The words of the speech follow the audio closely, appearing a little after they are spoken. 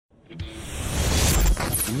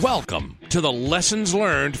Welcome to the Lessons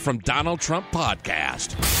Learned from Donald Trump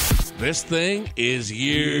podcast. This thing is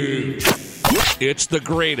huge. It's the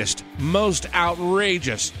greatest, most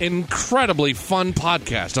outrageous, incredibly fun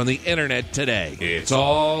podcast on the internet today. It's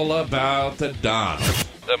all about the Donald.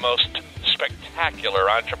 The most spectacular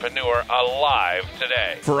entrepreneur alive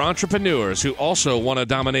today. For entrepreneurs who also want to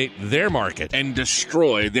dominate their market and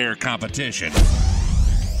destroy their competition.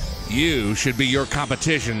 You should be your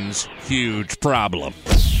competition's huge problem.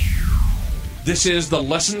 This is the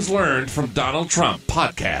Lessons Learned from Donald Trump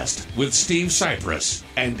podcast with Steve Cypress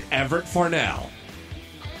and Everett Farnell.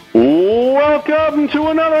 Welcome to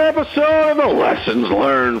another episode of the Lessons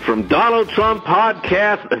Learned from Donald Trump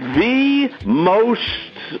podcast, the most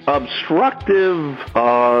obstructive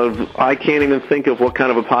I can't even think of what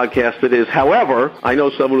kind of a podcast it is. However, I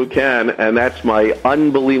know someone who can, and that's my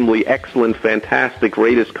unbelievably excellent, fantastic,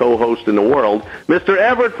 greatest co-host in the world, Mr.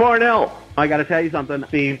 Everett Farnell. I got to tell you something,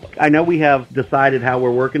 Steve. I know we have decided how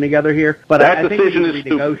we're working together here, but I think we need to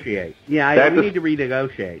renegotiate. Yeah, we need to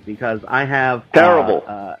renegotiate because I have terrible.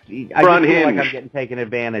 I just feel like I'm getting taken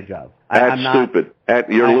advantage of. That's stupid.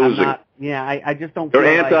 You're losing. I just don't. You're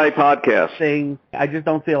feel anti-podcast. I just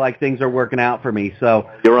don't feel like things are working out for me. So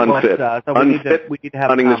you're unfit. So we need to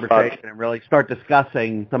have a conversation and really start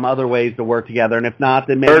discussing some other ways to work together. And if not,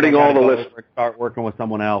 then maybe hurting all the listeners. Start working with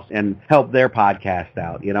someone else and help their podcast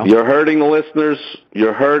out. You know, you're hurting the listeners.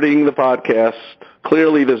 You're hurting the podcast.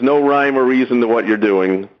 Clearly, there's no rhyme or reason to what you're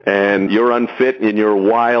doing, and you're unfit, and you're a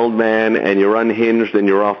wild man, and you're unhinged, and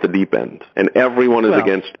you're off the deep end. And everyone is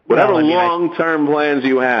against whatever long-term plans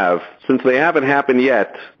you have. Since they haven't happened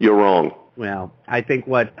yet, you're wrong. Well, I think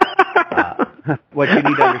what you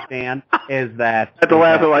need to understand is that I have to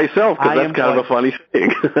laugh at myself because that's kind of a funny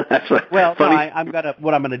thing. That's funny.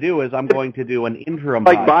 What I'm going to do is I'm going to do an interim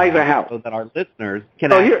like buy the house so that our listeners can.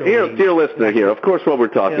 Dear listener, here. Of course, what we're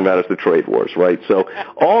talking about is the trade wars, right? So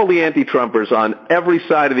all the anti-Trumpers on every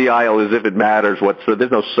side of the aisle, as if it matters so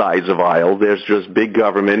there's no sides of aisle. There's just big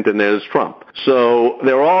government and there's Trump. So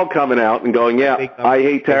they're all coming out and going, yeah, I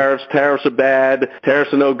hate tariffs. Tariffs are bad.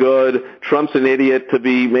 Tariffs are no good. Trump's an idiot to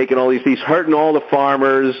be making all these. He's hurting all the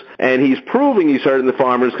farmers, and he's proving he's hurting the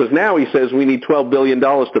farmers because now he says we need $12 billion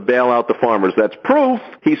to bail out the farmers. That's proof.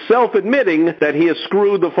 He's self-admitting that he has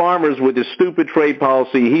screwed the farmers with his stupid trade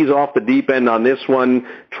policy. He's off the deep end on this one.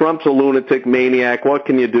 Trump's a lunatic maniac. What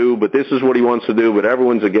can you do? But this is what he wants to do, but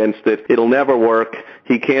everyone's against it. It'll never work.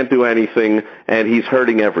 He can't do anything, and he's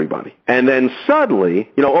hurting everybody. And then suddenly,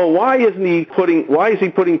 why is he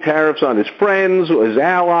putting tariffs on his friends, his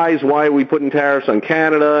allies? Why are we putting tariffs on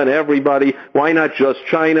Canada and everybody? Why not just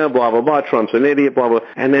China? Blah, blah, blah. Trump's an idiot, blah, blah.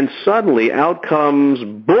 And then suddenly out comes,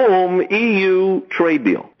 boom, EU trade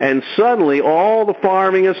deal. And suddenly all the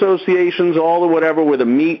farming associations, all the whatever, where the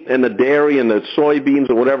meat and the dairy and the soybeans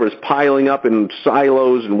or whatever is piling up in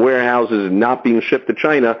silos and warehouses and not being shipped to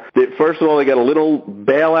China. First of all, they got a little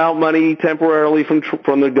bailout money temporarily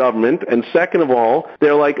from the government. And second of all,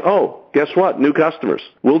 they're like, oh, guess what? New customers.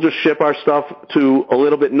 We'll just ship our stuff to a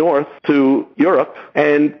little bit north to Europe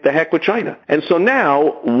and the heck with China. And so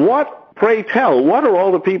now pray tell, what are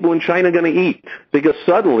all the people in China going to eat? Because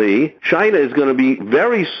suddenly, China is going to be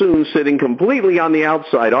very soon sitting completely on the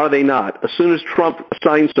outside, are they not? As soon as Trump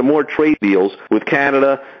signs some more trade deals with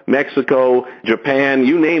Canada, Mexico, Japan,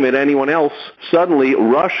 you name it, anyone else, suddenly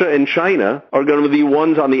Russia and China are going to be the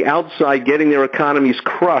ones on the outside getting their economies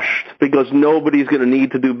crushed because nobody's going to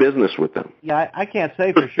need to do business with them. Yeah, I can't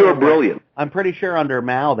say for sure. Brilliant. I'm pretty sure under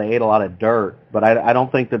Mao they ate a lot of dirt, but I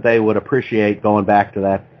don't think that they would appreciate going back to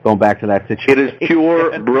that situation. It is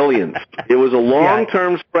pure brilliance. It was a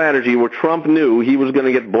long-term strategy where Trump knew he was going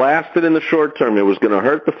to get blasted in the short term. It was going to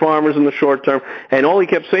hurt the farmers in the short term. And all he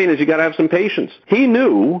kept saying is you got to have some patience. He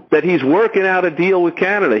knew that he's working out a deal with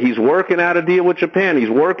Canada. He's working out a deal with Japan. He's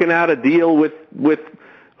working out a deal with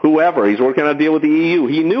whoever. He's working on a deal with the EU.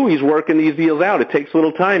 He knew he's working these deals out. It takes a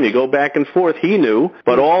little time. You go back and forth. He knew.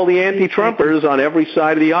 But all the anti-Trumpers on every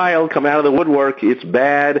side of the aisle come out of the woodwork. It's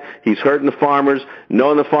bad. He's hurting the farmers.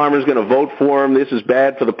 Knowing the farmers going to vote for him. This is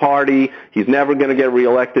bad for the party. He's never going to get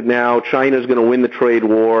reelected now. China's going to win the trade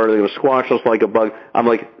war. They're going to squash us like a bug. I'm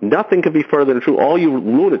like, nothing could be further than true. All you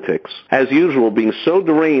lunatics, as usual, being so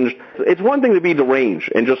deranged. It's one thing to be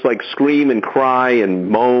deranged and just like scream and cry and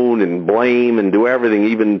moan and blame and do everything,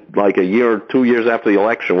 even like a year or 2 years after the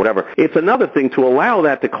election, whatever. It's another thing to allow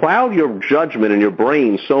that to cloud your judgment and your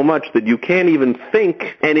brain so much that you can't even think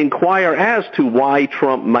and inquire as to why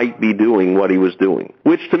Trump might be doing what he was doing.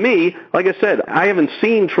 Which to me, like I said, I haven't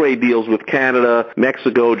seen trade deals with Canada,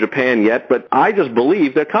 Mexico, Japan yet, but I just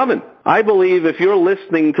believe they're coming. I believe if you're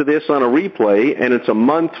listening to this on a replay and it's a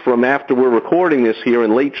month from after we're recording this here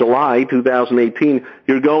in late July 2018,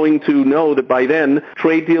 you're going to know that by then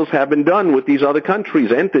trade deals have been done with these other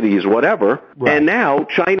countries, entities, whatever. Right. And now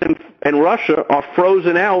China and Russia are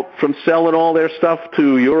frozen out from selling all their stuff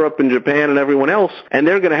to Europe and Japan and everyone else, and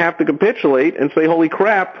they're going to have to capitulate and say, holy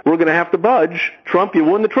crap, we're going to have to budge. Trump, you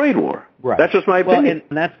won the trade war. Right. That's just my opinion.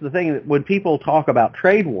 And that's the thing. When people talk about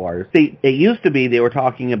trade wars, see, it used to be they were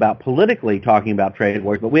politically talking about trade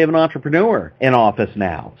wars, but we have an entrepreneur in office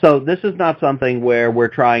now. So this is not something where we're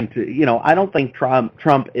trying to, I don't think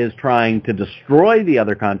Trump is trying to destroy the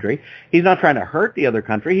other country. He's not trying to hurt the other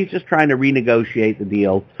country. He's just trying to renegotiate the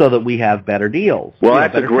deal so that we have better deals. Well,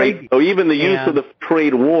 that's a great, so even the use of the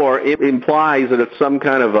trade war, it implies that it's some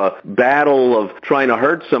kind of a battle of trying to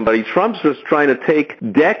hurt somebody. Trump's just trying to take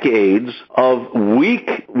decades of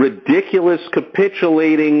weak, ridiculous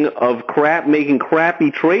capitulating of making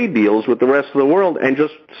crappy trade deals with the rest of the world and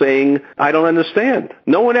just saying, I don't understand.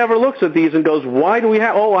 No one ever looks at these and goes, why do we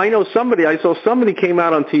have, I saw somebody came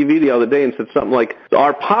out on TV the other day and said something like,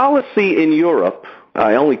 our policy in Europe,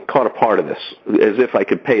 I only caught a part of this, as if I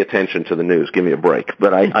could pay attention to the news. Give me a break.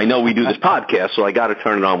 But I know we do this podcast, so I got to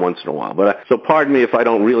turn it on once in a while. So pardon me if I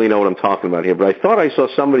don't really know what I'm talking about here. But I thought I saw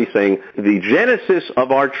somebody saying the genesis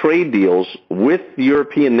of our trade deals with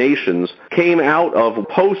European nations came out of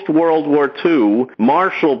post-World War II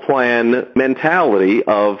Marshall Plan mentality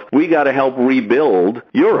of we got to help rebuild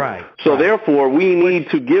Europe. Right. So therefore, we need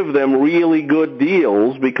to give them really good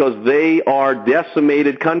deals because they are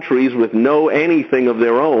decimated countries with no anything of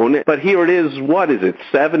their own. But here it is,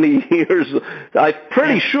 70 years? I'm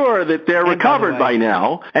pretty sure that they're recovered by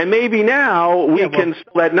now. And maybe now we can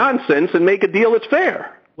sell that nonsense and make a deal that's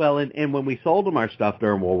fair. Well, and when we sold them our stuff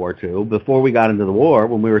during World War II, before we got into the war,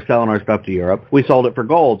 when we were selling our stuff to Europe, we sold it for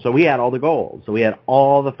gold. So we had all the gold. So we had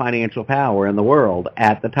all the financial power in the world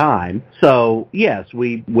at the time. So, yes,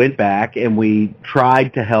 we went back and we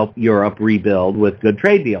tried to help Europe rebuild with good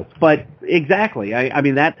trade deals. But exactly. I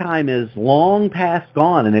mean, that time is long past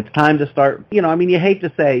gone, and it's time to start, you hate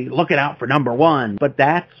to say, looking out for number one, but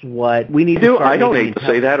that's what we need to start. I don't hate to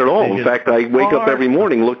say that at all. In fact, I wake up every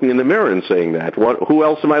morning looking in the mirror and saying that. Who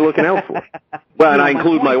else am I looking out for? Well, and I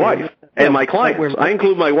include my wife. And my clients. I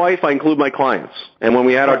include my wife, I include my clients. And when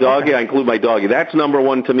we had our doggie, I include my doggie. That's number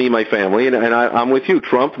one to me, my family. And I'm with you.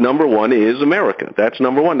 Trump, number one, is America. That's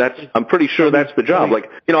number one. I'm pretty sure that's the job. Like,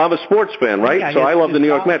 I'm a sports fan, right? So I love the New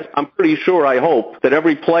York Mets. I'm pretty sure, I hope, that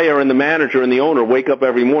every player and the manager and the owner wake up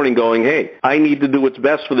every morning going, hey, I need to do what's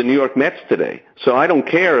best for the New York Mets today. So I don't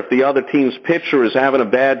care if the other team's pitcher is having a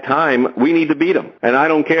bad time. We need to beat him. And I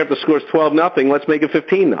don't care if the score's 12-0. Let's make it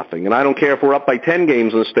 15-0. And I don't care if we're up by 10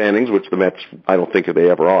 games in the standings, which the Mets, I don't think that they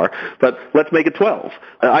ever are, but let's make it 12.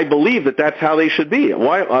 I believe that that's how they should be.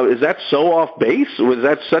 Why is that so off base? Was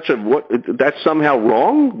that that's somehow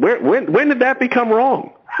wrong? When did that become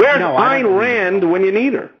wrong? Where's Ayn Rand when you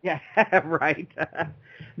need her? Yeah, right.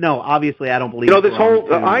 No, obviously I don't believe this whole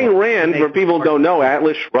Ayn Rand, for people who don't know,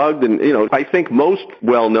 Atlas Shrugged, and I think most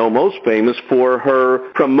famous for her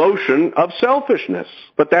promotion of selfishness.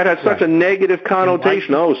 But that has such a negative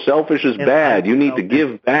connotation. Selfish is bad. You need to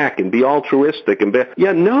give back and be altruistic and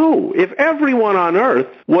no. If everyone on earth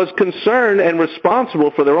was concerned and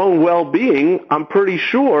responsible for their own well-being, I'm pretty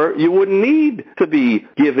sure you wouldn't need to be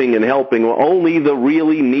giving and helping only the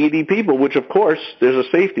really needy people, which of course there's a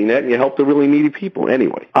safety net and you help the really needy people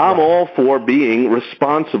anyway. I'm all for being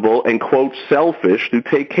responsible and, quote, selfish to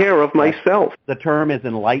take care of myself. The term is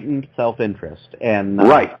enlightened self-interest. And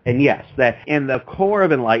and yes, and the core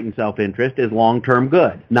of enlightened self-interest is long-term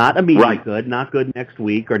good. Not immediate good, not good next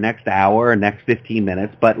week or next hour or next 15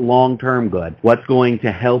 minutes, but long-term good. What's going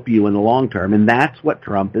to help you in the long term? And that's what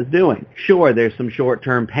Trump is doing. Sure, there's some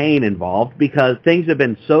short-term pain involved because things have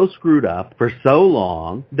been so screwed up for so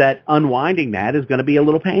long that unwinding that is going to be a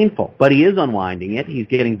little painful. But he is unwinding it. He's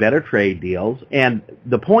getting better trade deals. And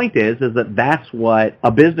the point is that that's what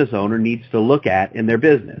a business owner needs to look at in their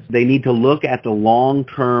business. They need to look at the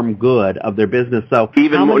long-term good of their business. So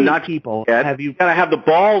even more, not people have you got to have the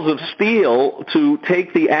balls of steel to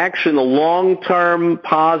take the action, the long-term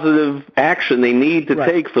positive action they need to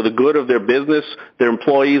take for the good of their business, their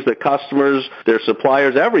employees, their customers, their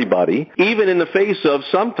suppliers, everybody, even in the face of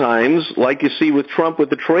sometimes, like you see with Trump with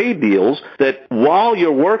the trade deals, that while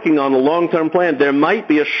you're working on the long-term plan, there might might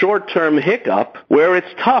be a short-term hiccup where it's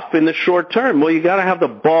tough in the short term. Well, you got to have the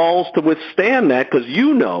balls to withstand that because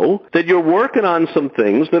you know that you're working on some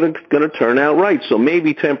things that are going to turn out right. So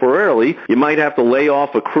maybe temporarily you might have to lay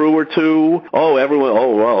off a crew or two.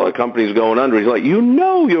 The company's going under. He's like,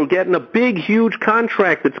 you're getting a big, huge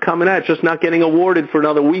contract that's coming out. It's just not getting awarded for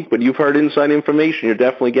another week, but you've heard inside information. You're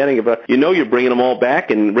definitely getting it. But you're bringing them all back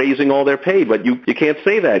and raising all their pay, but you can't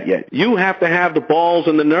say that yet. You have to have the balls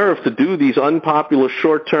and the nerve to do these unpopular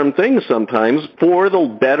short-term things sometimes for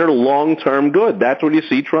the better long-term good. That's what you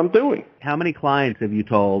see Trump doing. How many clients have you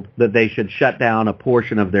told that they should shut down a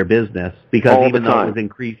portion of their business because even though it was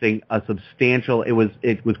increasing a substantial, it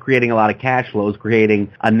was creating a lot of cash flows,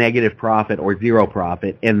 creating a negative profit or zero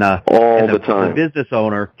profit in the time. The business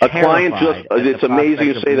owner. A client it's amazing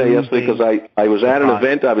you say that yesterday because I was at an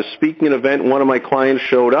event, I was speaking at an event, and one of my clients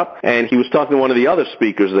showed up, and he was talking to one of the other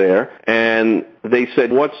speakers there, and they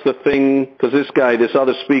said, what's the thing, because this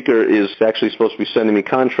other speaker is actually supposed to be sending me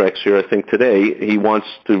contracts here, I think today. He wants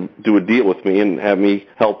to do a deal with me and have me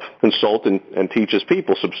help consult and teach his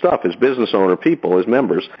people some stuff, his business owner people, his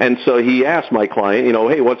members. And so he asked my client,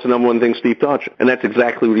 hey, what's the number one thing Steve taught you? And that's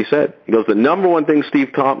exactly what he said. He goes, the number one thing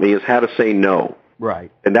Steve taught me is how to say no.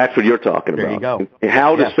 Right. And that's what you're talking about. There you go.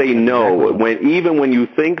 How to say no. Exactly. Even when you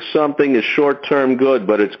think something is short-term good,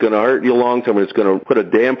 but it's going to hurt you long-term, it's going to put a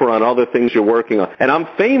damper on other things you're working on. And I'm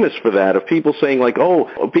famous for that, of people saying like,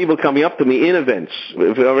 people coming up to me in events.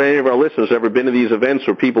 If any of our listeners have ever been to these events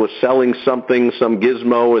where people are selling something, some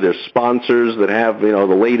gizmo, or there's sponsors that have, the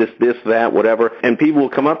latest this, that, whatever, and people will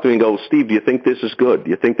come up to me and go, Steve, do you think this is good?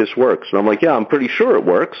 Do you think this works? And I'm like, yeah, I'm pretty sure it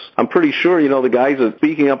works. I'm pretty sure, the guys are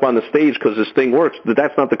speaking up on the stage because this thing works.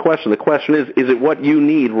 That's not the question. The question is it what you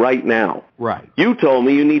need right now? Right. You told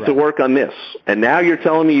me you need to work on this, and now you're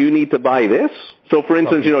telling me you need to buy this? So, for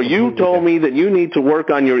instance, you told me that you need to work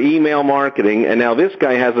on your email marketing, and now this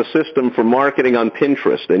guy has a system for marketing on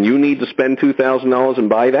Pinterest, and you need to spend $2,000 and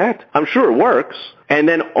buy that? I'm sure it works. And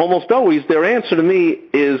then almost always their answer to me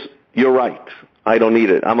is, you're right. I don't need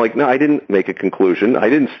it. I'm like, no, I didn't make a conclusion. I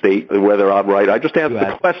didn't state whether I'm right. I just asked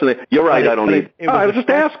the question. You're right, I don't need it. I was just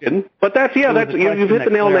asking. But you've hit the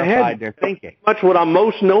nail on the head. That's much what I'm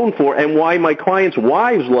most known for and why my clients'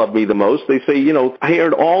 wives love me the most. They say, I hear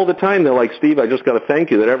it all the time. They're like, Steve, I just got to thank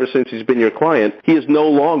you that ever since he's been your client, he is no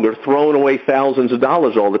longer throwing away thousands of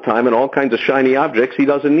dollars all the time and all kinds of shiny objects he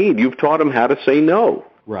doesn't need. You've taught him how to say no.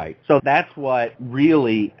 Right. So that's what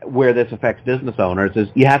really where this affects business owners is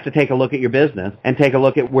you have to take a look at your business and take a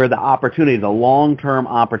look at where the opportunity, the long-term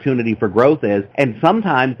opportunity for growth is. And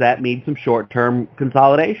sometimes that means some short-term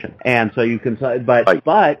consolidation. And so you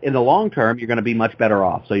but in the long term, you're going to be much better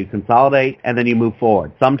off. So you consolidate and then you move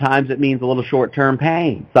forward. Sometimes it means a little short-term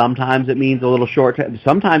pain. Sometimes it means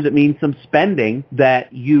sometimes it means some spending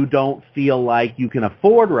that you don't feel like you can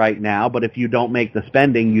afford right now, but if you don't make the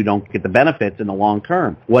spending, you don't get the benefits in the long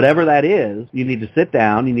term. Whatever that is, you need to sit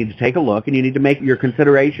down, you need to take a look, and you need to make your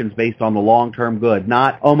considerations based on the long-term good.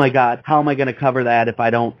 Not, oh my God, how am I going to cover that if I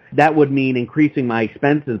don't? That would mean increasing my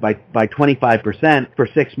expenses by 25% for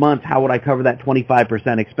 6 months. How would I cover that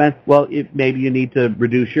 25% expense? Well, maybe you need to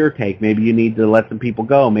reduce your take. Maybe you need to let some people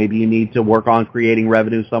go. Maybe you need to work on creating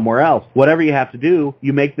revenue somewhere else. Whatever you have to do,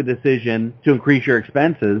 you make the decision to increase your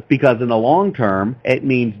expenses because in the long term, it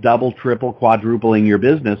means double, triple, quadrupling your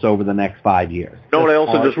business over the next 5 years. What I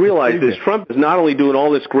also just realized is Trump is not only doing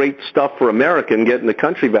all this great stuff for America and getting the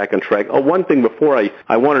country back on track. One thing before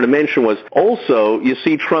I wanted to mention was also you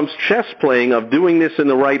see Trump's chess playing of doing this in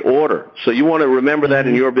the right order. So you want to remember that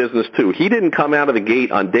in your business too. He didn't come out of the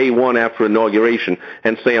gate on day one after inauguration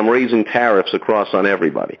and say I'm raising tariffs across on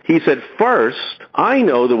everybody. He said first, I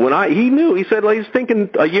know that he said he's thinking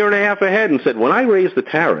a year and a half ahead and said when I raise the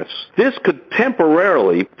tariffs, this could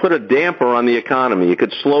temporarily put a damper on the economy. It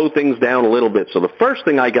could slow things down a little bit. So the first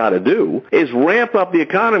thing I got to do is ramp up the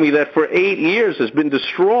economy that for 8 years has been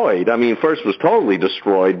destroyed. I mean, first was totally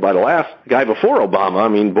destroyed by the last guy before Obama. I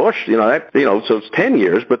mean, Bush, so it's 10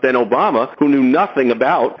 years, but then Obama, who knew nothing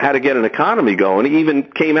about how to get an economy going, he even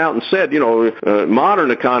came out and said, modern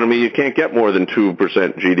economy, you can't get more than 2%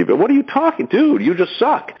 GDP. What are you talking? Dude, you just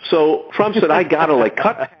suck. So Trump said, I got to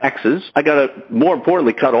cut taxes. I got to, more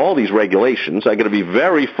importantly, cut all these regulations. I got to be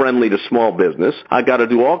very friendly to small business. I got to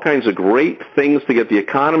do all kinds of great things to get get the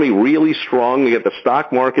economy really strong, we get the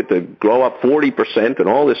stock market to grow up 40% and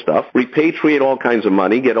all this stuff, repatriate all kinds of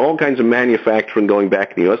money, get all kinds of manufacturing going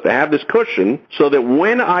back in the U.S., to have this cushion so that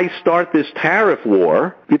when I start this tariff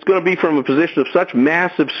war, it's going to be from a position of such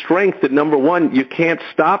massive strength that, number one, you can't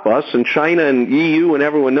stop us, and China and EU and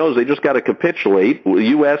everyone knows they just got to capitulate. The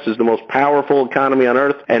U.S. is the most powerful economy on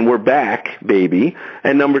earth, and we're back, baby.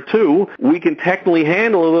 And number two, we can technically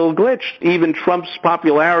handle a little glitch. Even Trump's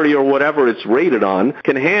popularity or whatever it's rated on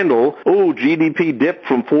can handle, GDP dipped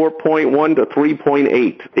from 4.1 to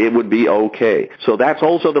 3.8. It would be okay. So that's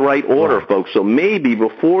also the right order, folks. So maybe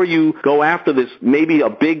before you go after this, maybe a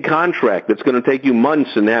big contract that's going to take you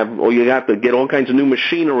months and you have to get all kinds of new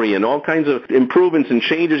machinery and all kinds of improvements and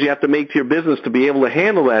changes you have to make to your business to be able to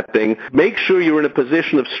handle that thing, make sure you're in a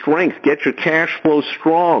position of strength. Get your cash flow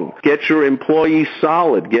strong. Get your employees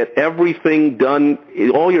solid. Get everything done,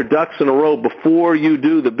 all your ducks in a row before you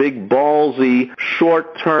do the big ballsy,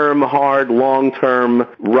 short-term, hard, long-term,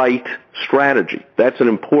 right strategy. That's an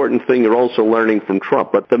important thing you're also learning from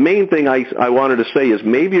Trump. But the main thing I wanted to say is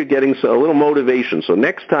maybe you're getting a little motivation. So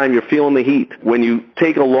next time you're feeling the heat, when you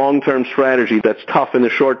take a long-term strategy that's tough in the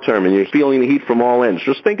short term and you're feeling the heat from all ends,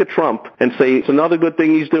 just think of Trump and say it's another good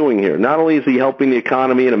thing he's doing here. Not only is he helping the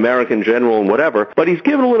economy and America in general and whatever, but he's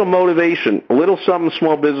giving a little motivation, a little something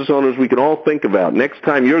small business owners we can all think about. Next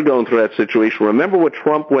time you're going through that situation, remember what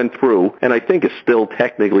Trump went through, and I think is still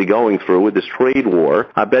technically going through with this trade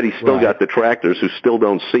war. I bet he's still got detractors who still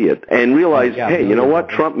don't see it, and realize, hey, you know what?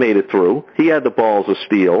 Trump made it through. He had the balls of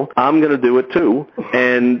steel. I'm going to do it too.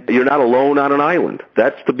 And you're not alone on an island.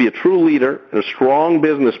 That's to be a true leader and a strong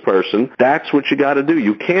business person. That's what you got to do.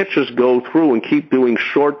 You can't just go through and keep doing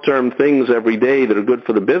short-term things every day that are good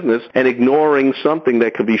for the business and ignoring something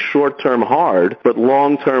that could be short-term hard, but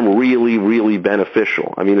long-term really, really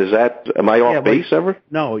beneficial. I mean, am I off base ever?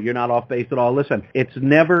 No, you're not off base at all. Listen, it's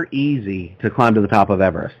never easy to climb to the top of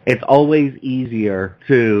Everest. It's always easier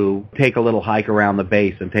to take a little hike around the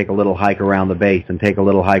base and take a little hike around the base and take a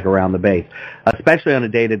little hike around the base, especially on a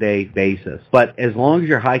day-to-day basis. But as long as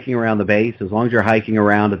you're hiking around the base, as long as you're hiking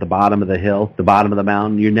around at the bottom of the hill, the bottom of the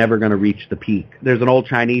mountain, you're never going to reach the peak. There's an old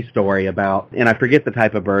Chinese story about, and I forget the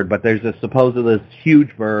type of bird, but there's this supposedly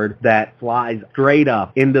huge bird that flies straight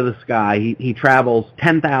up into the sky. He travels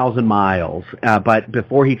 10,000 miles, but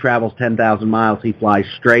before he travels 10,000 miles, he flies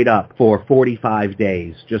straight up for 45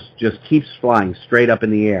 days, just keeps flying straight up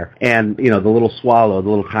in the air. And, the little swallow, the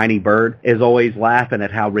little tiny bird, is always laughing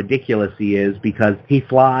at how ridiculous he is because he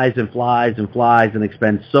flies and flies and flies and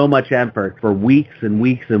expends so much effort for weeks and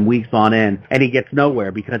weeks and weeks on end, and he gets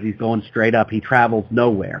nowhere because he's going straight up. He travels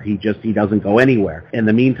nowhere. He doesn't go anywhere. In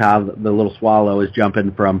the meantime, the little swallow is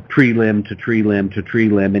jumping from tree limb to tree limb to tree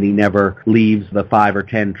limb, and he never leaves the 5 or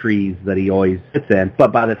 10 trees that he always sits in.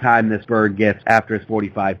 But by the time this bird gets after his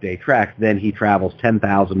 45-day trek, then he travels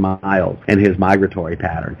 10,000 miles in his migratory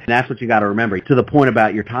pattern. And that's what you got to remember. To the point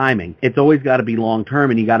about your timing, it's always got to be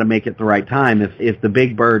long-term, and you got to make it the right time. If the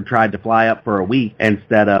big bird tried to fly up for a week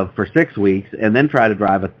instead of for 6 weeks and then try to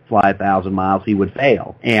fly 1,000 miles, he would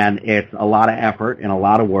fail. And it's a lot of effort and a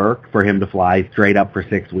lot of work for him to fly straight up for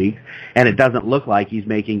 6 weeks, and it doesn't look like he's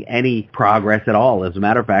making any progress at all. As a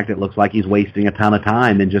matter of fact, it looks like he's wasting a ton of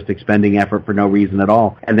time and just expending effort for no reason at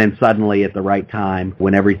all. And then suddenly at the right time,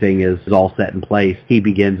 when everything is all set in place, he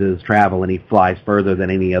begins his travel and he flies further than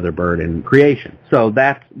any other bird in creation. So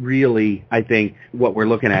that's really, I think, what we're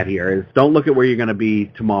looking at here is don't look at where you're going to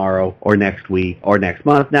be tomorrow or next week or next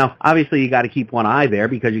month. Now, obviously, you got to keep one eye there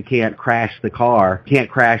because you can't crash the car, can't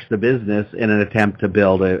crash the business in an attempt to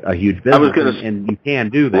build a huge business, and you can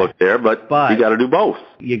do that. Look there, but you got to do both.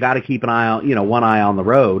 You got to keep an eye on, one eye on the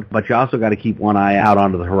road, but you also got to keep one eye out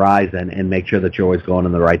onto the horizon and make sure that you're always going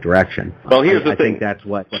in the right direction. Well, here's the thing. I think that's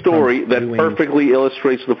what story that perfectly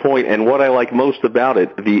illustrates the point, and what I like most about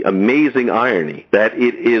it, the amazing irony that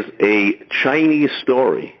it is a Chinese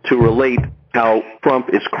story to relate how Trump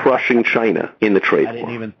is crushing China in the trade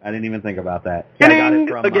war. I didn't even think about that.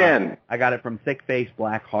 I got it from Thick Face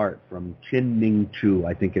Black Heart from Chin Ning Chu,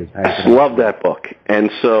 I think is how you love that book.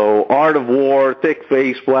 And so Art of War, Thick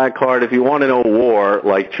Face Black Heart, if you want to know war,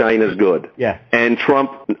 like China's good. Yeah. And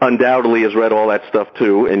Trump undoubtedly has read all that stuff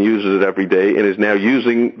too and uses it every day and is now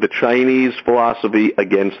using the Chinese philosophy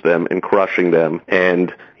against them and crushing them.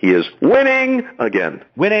 And he is winning again.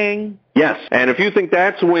 Winning. Yes, and if you think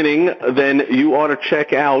that's winning, then you ought to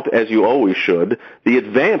check out, as you always should, the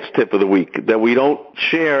advanced tip of the week that we don't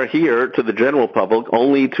share here to the general public,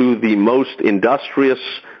 only to the most industrious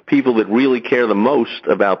people that really care the most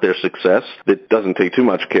about their success, that doesn't take too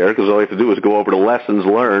much care, because all you have to do is go over to Lessons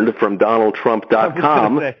Learned from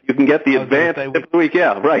DonaldTrump.com. You can get the advanced tip of the week.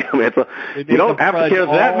 Yeah, right. I mean, you don't have to care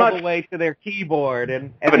that much. All the way to their keyboard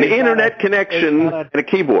and have an internet connection and a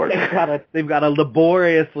keyboard. They've got to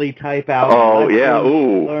laboriously type out. Oh, yeah.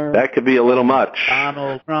 Ooh, that could be a little much.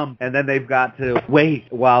 Donald Trump. And then they've got to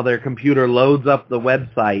wait while their computer loads up the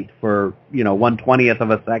website for, 1/20th of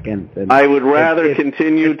a second. And I would rather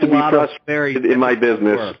continue to be frustrated in my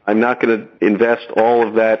business. I'm not going to invest all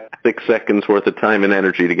of that 6 seconds worth of time and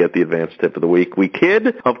energy to get the advanced tip of the week. We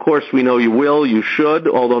kid. Of course, we know you will. You should,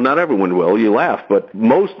 although not everyone will. You laugh. But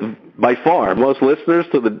by far, most listeners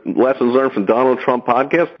to the Lessons Learned from Donald Trump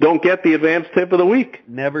podcast don't get the advanced tip of the week.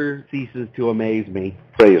 Never ceases to amaze me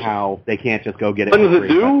Crazy. How they can't just go get it. When does it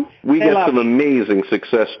do? We get some amazing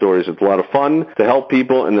success stories. It's a lot of fun to help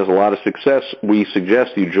people, and there's a lot of success. We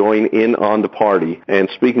suggest you join in on the party. And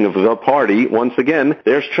speaking of the party, once again,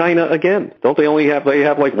 there's China again. Don't they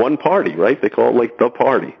have like one party, right? They call it like the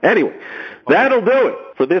party. Anyway, that'll do it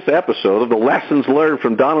for this episode of the Lessons Learned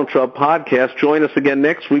from Donald Trump podcast. Join us again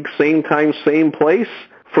next week, same time, same place,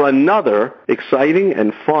 for another exciting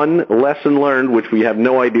and fun lesson learned, which we have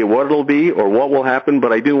no idea what it'll be or what will happen,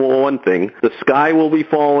 but I do know one thing. The sky will be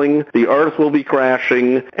falling, the earth will be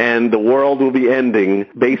crashing, and the world will be ending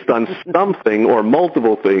based on something or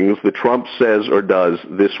multiple things that Trump says or does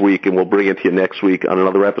this week, and we'll bring it to you next week on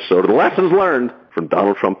another episode of the Lessons Learned from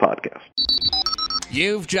Donald Trump podcast.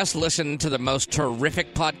 You've just listened to the most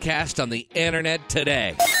terrific podcast on the internet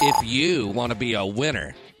today. If you want to be a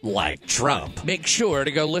winner like Trump, make sure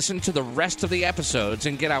to go listen to the rest of the episodes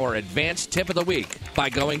and get our advanced tip of the week by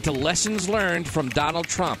going to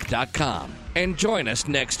lessonslearnedfromdonaldtrump.com. And join us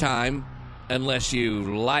next time, unless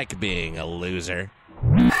you like being a loser.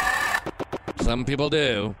 Some people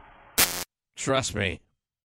do. Trust me.